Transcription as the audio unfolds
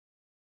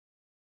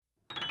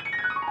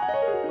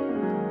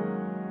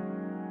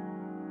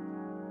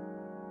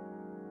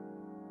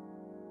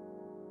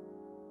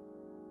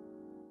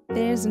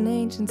There's an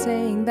ancient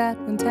saying that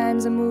when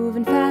times are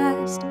moving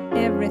fast,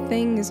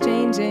 everything is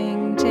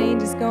changing,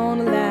 change is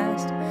gonna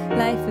last.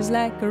 Life is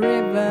like a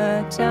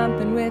river,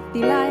 chomping with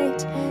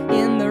delight.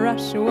 In the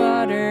rush of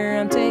water,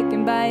 I'm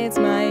taken by its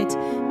might.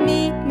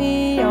 Meet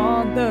me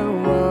on the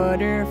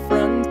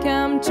waterfront,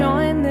 come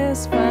join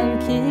this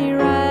funky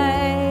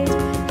ride.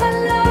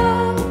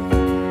 Hello,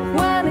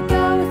 wanna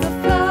go with the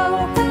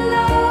flow.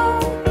 Hello,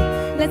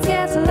 let's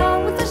get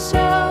along with the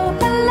show.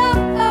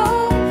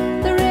 Hello,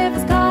 the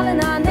river's calling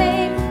our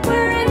name.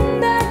 We're in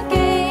the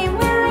game,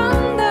 we're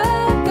on the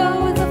go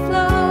with the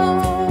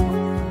flow.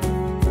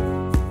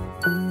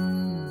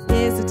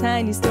 Here's a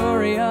tiny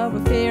story of a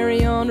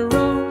fairy on a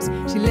rose.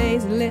 She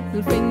lays a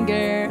little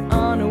finger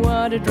on a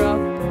water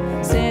drop,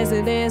 says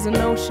that there's an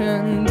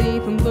ocean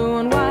deep and blue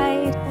and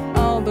white.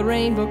 All the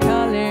rainbow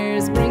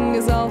colors bring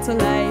us all to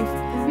life.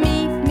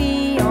 Meet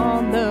me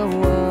on the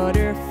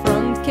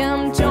waterfront,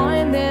 come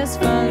join this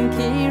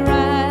funky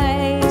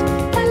ride.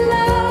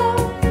 Hello,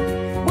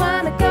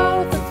 wanna go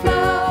with the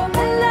flow.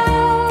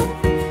 Hello,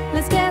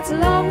 let's get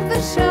along with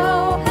the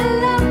show.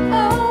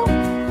 Hello,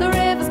 the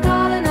river's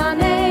calling our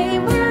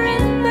name. We're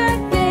in the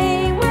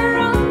game, we're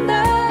on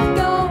the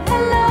go.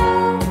 Hello,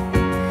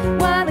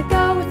 wanna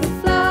go with the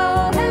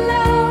flow.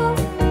 Hello,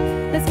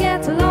 let's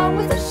get along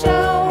with the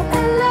show.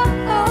 Hello,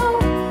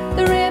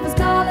 the river's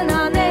calling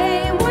our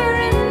name. We're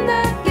in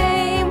the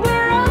game,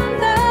 we're on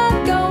the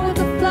go with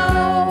the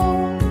flow.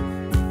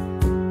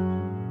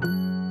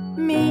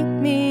 Meet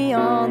me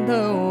on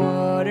the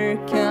water,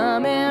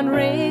 come and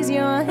raise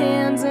your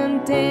hands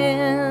and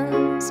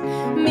dance.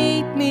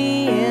 Meet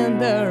me in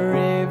the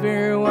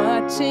river,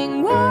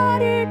 watching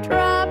water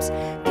drops.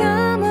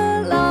 Come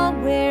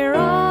along, we're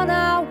on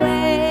our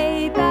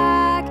way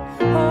back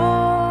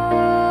home.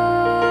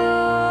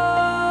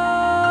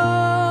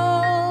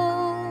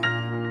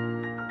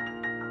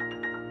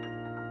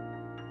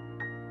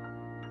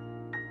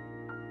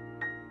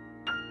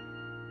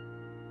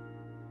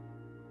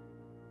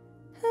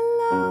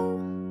 Hello,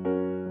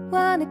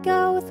 wanna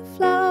go with the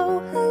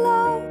flow.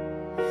 Hello,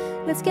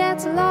 let's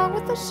get along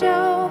with the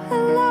show.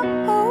 Hello,